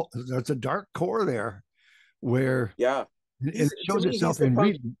dark core there where it shows itself in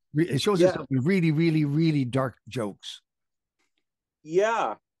really, really, really dark jokes.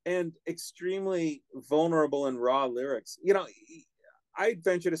 Yeah. And extremely vulnerable and raw lyrics. You know, I'd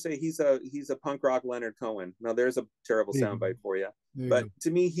venture to say he's a punk rock Leonard Cohen. Now there's a terrible soundbite for you. But to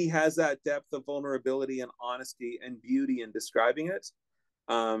me, he has that depth of vulnerability and honesty and beauty in describing it.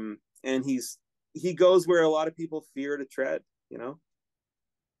 And he goes where a lot of people fear to tread, you know?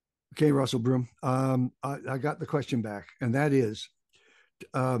 Okay, Russell Broom. I got the question back, and that is,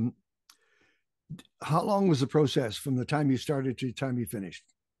 How long was the process from the time you started to the time you finished?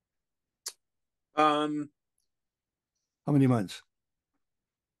 Um, How many months?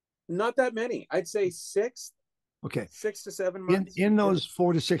 not that many. I'd say Okay. 6 to 7 months. In Yeah. those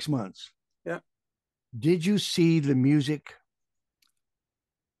 4 to 6 months, Yeah. did you see the music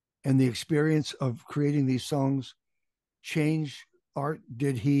and the experience of creating these songs change Art?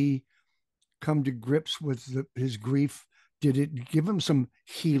 Did he come to grips with his grief? Did it give him some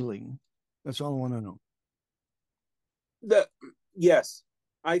healing? That's all I want to know. Yes,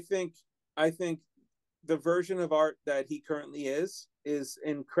 I think I think the version of Art that he currently is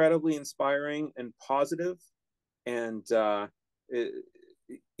incredibly inspiring and positive, and it,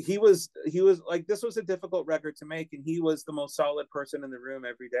 he was like, this was a difficult record to make, and he was the most solid person in the room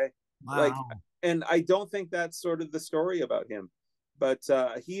every day. Like, Wow. and I don't think that's sort of the story about him, but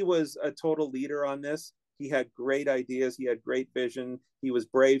he was a total leader on this. He had great ideas, he had great vision, he was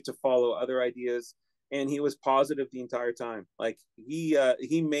brave to follow other ideas, and he was positive the entire time. Like,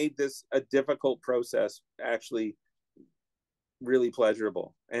 he made this a difficult process actually really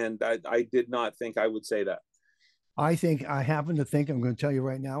pleasurable, and I did not think I would say that. I think I happen to think I'm going to tell you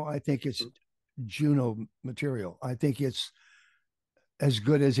right now. I think it's Juno material. I think it's as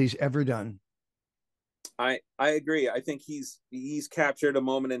good as he's ever done. I agree. I think he's captured a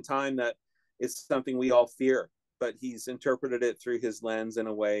moment in time that is something we all fear, but he's interpreted it through his lens in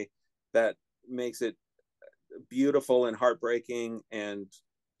a way that makes it beautiful and heartbreaking. And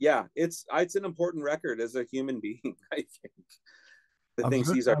yeah, it's an important record as a human being. I think the I was things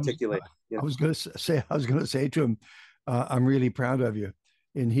gonna, he's articulated. I was going to say I was going to say to him, I'm really proud of you,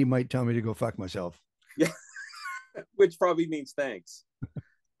 and he might tell me to go fuck myself. Yeah, which probably means thanks.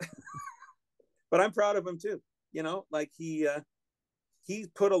 But I'm proud of him too. Like, he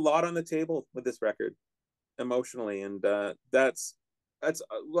put a lot on the table with this record emotionally, and that's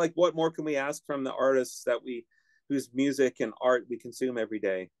like, what more can we ask from the artists that we whose music and art we consume every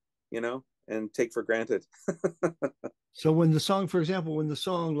day, and take for granted. So when the song, for example, when the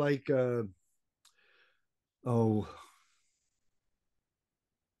song like oh,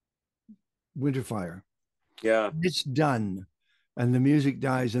 Winterfire, Yeah. it's done, and the music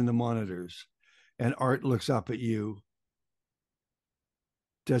dies in the monitors, and Art looks up at you.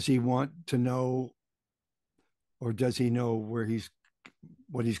 Does he want to know, or does he know what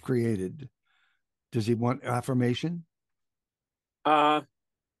he's created? Does he want affirmation? uh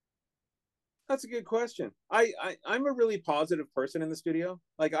that's a good question. I'm a really positive person in the studio.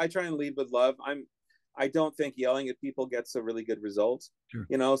 Like, I try and lead with love. I don't think yelling at people gets a really good result.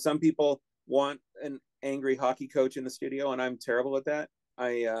 Sure. Some people want an angry hockey coach in the studio, and I'm terrible at that.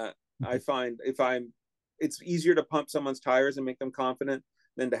 I find it's easier to pump someone's tires and make them confident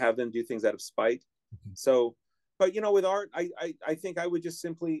than to have them do things out of spite. So, but with Art, I think I would just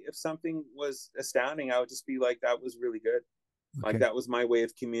simply, if something was astounding, I would just be like, that was really good. Like, that was my way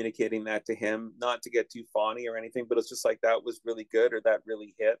of communicating that to him, not to get too fawny or anything, but it's just like, that was really good, or that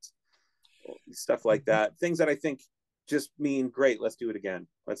really hit, stuff like that. Things that I think just mean, great, let's do it again.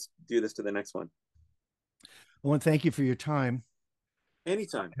 Let's do this to the next one. I want to thank you for your time.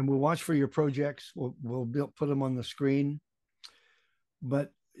 Anytime. And we'll watch for your projects. We'll put them on the screen.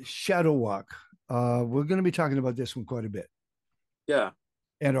 But ShadowWalk, we're going to be talking about this one quite a bit. Yeah.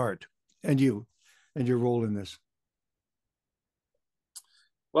 And Art, and you, and your role in this.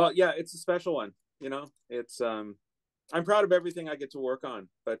 Well, yeah, it's a special one. It's I'm proud of everything I get to work on,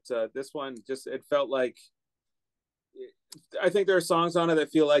 but this one, just, it felt like, I think there are songs on it that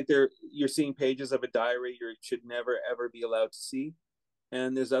feel like you're seeing pages of a diary you should never ever be allowed to see,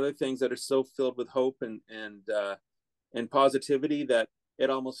 and there's other things that are so filled with hope and positivity that it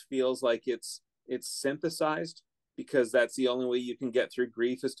almost feels like it's synthesized, because that's the only way you can get through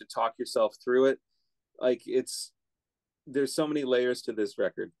grief, is to talk yourself through it. Like, there's so many layers to this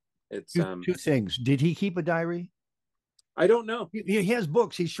record. It's two things. Did he keep a diary? I don't know. He has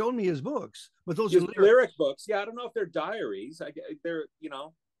books. He's shown me his books, but those His are lyric books. Yeah, I don't know if they're diaries. They're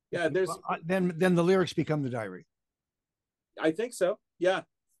yeah. There's well, then the lyrics become the diary. I think so. Yeah,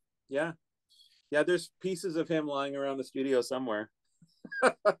 yeah, yeah. There's pieces of him lying around the studio somewhere.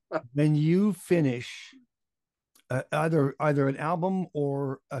 When you finish either an album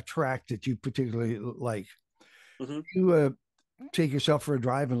or a track that you particularly like, you take yourself for a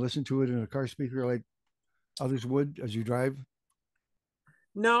drive and listen to it in a car speaker like others would as you drive?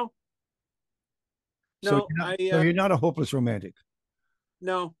 No, So no, you're not a hopeless romantic.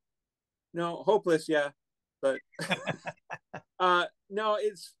 no, hopeless. Yeah, but no,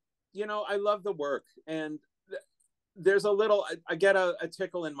 it's I love the work, and there's a little, I get a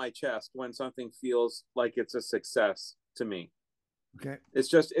tickle in my chest when something feels like it's a success to me. Okay.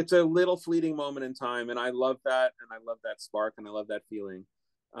 It's a little fleeting moment in time, and I love that, and I love that spark, and I love that feeling.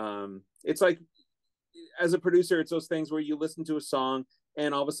 It's like, as a producer, it's those things where you listen to a song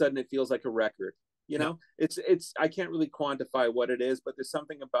and all of a sudden it feels like a record. You know, it's I can't really quantify what it is, but there's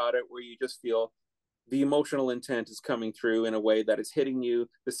something about it where you just feel the emotional intent is coming through in a way that it's hitting you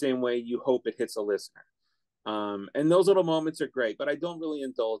the same way you hope it hits a listener. And those little moments are great, but I don't really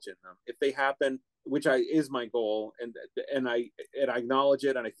indulge in them. If they happen, which is my goal, and I acknowledge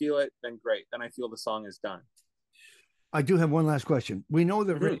it and I feel it, then great. Then I feel the song is done. I do have one last question. We know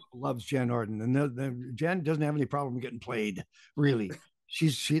that radio Mm-hmm. loves Jen Arden, and Jen doesn't have any problem getting played. Really,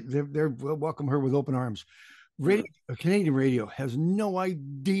 they're welcome her with open arms. Radio, Canadian radio has no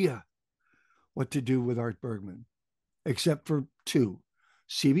idea what to do with Art Bergmann, except for two: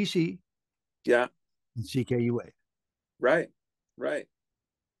 CBC, yeah, and CKUA. Right, right.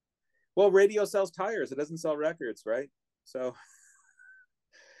 Well, radio sells tires; it doesn't sell records, right? So,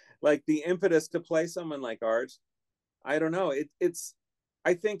 like the impetus to play someone like Art, I don't know. It's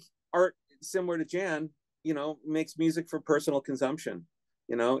I think Art, similar to Jan, makes music for personal consumption.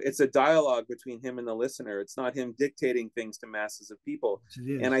 It's a dialogue between him and the listener. It's not him dictating things to masses of people.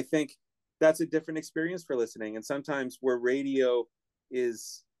 And I think that's a different experience for listening. And sometimes where radio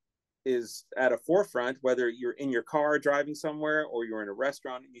is at a forefront, whether you're in your car driving somewhere or you're in a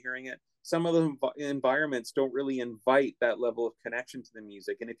restaurant and you're hearing it, some of the environments don't really invite that level of connection to the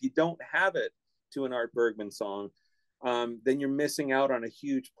music. And if you don't have it to an Art Bergmann song, then you're missing out on a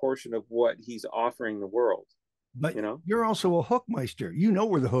huge portion of what he's offering the world. But you're also a hookmeister. You know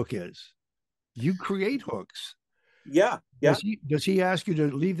where the hook is. You create hooks. Yeah. Does he ask you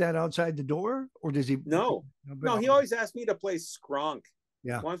to leave that outside the door, or does he? No. He always asks me to play skronk.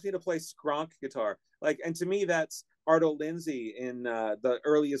 Yeah. Wants me to play skronk guitar. And to me, that's Arto Lindsay in the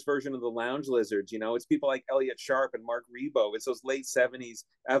earliest version of the Lounge Lizards. It's people like Elliott Sharp and Mark Rebo. It's those late 70s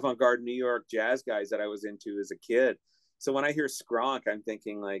avant-garde New York jazz guys that I was into as a kid. So when I hear skronk, I'm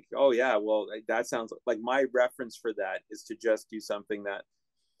thinking like, oh yeah, well, that sounds like my reference for that is to just do something that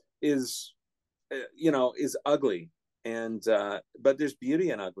is ugly. And but there's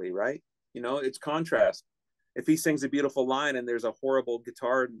beauty in ugly, right? It's contrast. If he sings a beautiful line and there's a horrible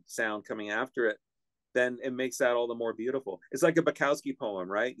guitar sound coming after it, then it makes that all the more beautiful. It's like a Bukowski poem,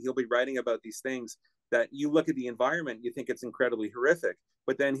 right? He'll be writing about these things that you look at the environment, you think it's incredibly horrific,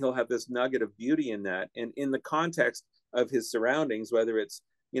 but then he'll have this nugget of beauty in that. And in the context of his surroundings, whether it's,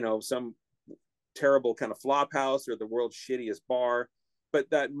 some terrible kind of flop house or the world's shittiest bar, but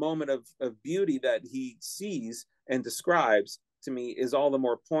that moment of beauty that he sees and describes, to me, is all the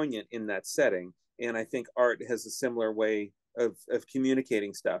more poignant in that setting. And I think Art has a similar way of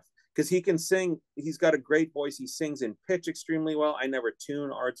communicating stuff, because he can sing. He's got a great voice. He sings in pitch extremely well. I never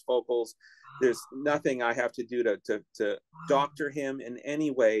tune Art's vocals. There's nothing I have to do to doctor him in any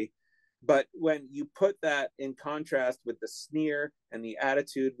way. But when you put that in contrast with the sneer and the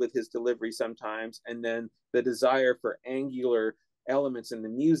attitude with his delivery sometimes, and then the desire for angular elements in the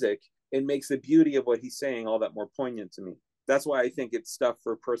music, it makes the beauty of what he's saying all that more poignant to me. That's why I think it's stuff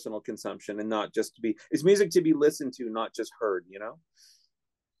for personal consumption and not just it's music to be listened to, not just heard,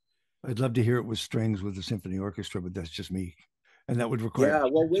 I'd love to hear it with strings with the symphony orchestra, but that's just me. And that would require. Yeah,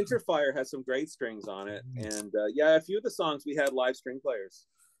 well, Winterfire has some great strings on it. And a few of the songs we had live string players.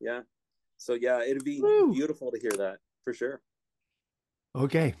 Yeah. So yeah, it'd be beautiful to hear that for sure.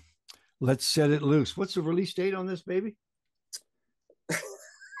 Okay. Let's set it loose. What's the release date on this, baby?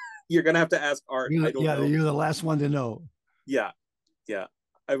 You're going to have to ask Art. I don't know. You're the last one to know. Yeah.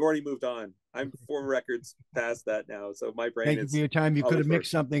 I've already moved on. I'm 4 records past that now. So my brain Thank you for your time. You could have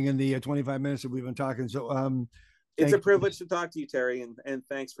mixed something in the 25 minutes that we've been talking. So it's a privilege to talk to you, Terry. And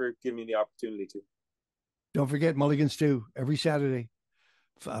thanks for giving me the opportunity to. Don't forget Mulligan Stew every Saturday,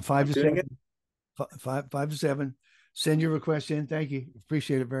 5 to 7. 5 to 7. Send your request in. Thank you.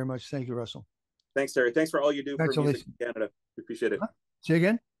 Appreciate it very much. Thank you, Russell. Thanks, Terry. Thanks for all you do for music in Canada. We appreciate it. Say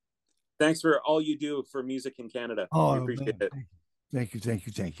again? Thanks for all you do for music in Canada. We appreciate it.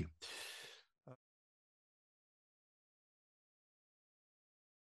 Thank you.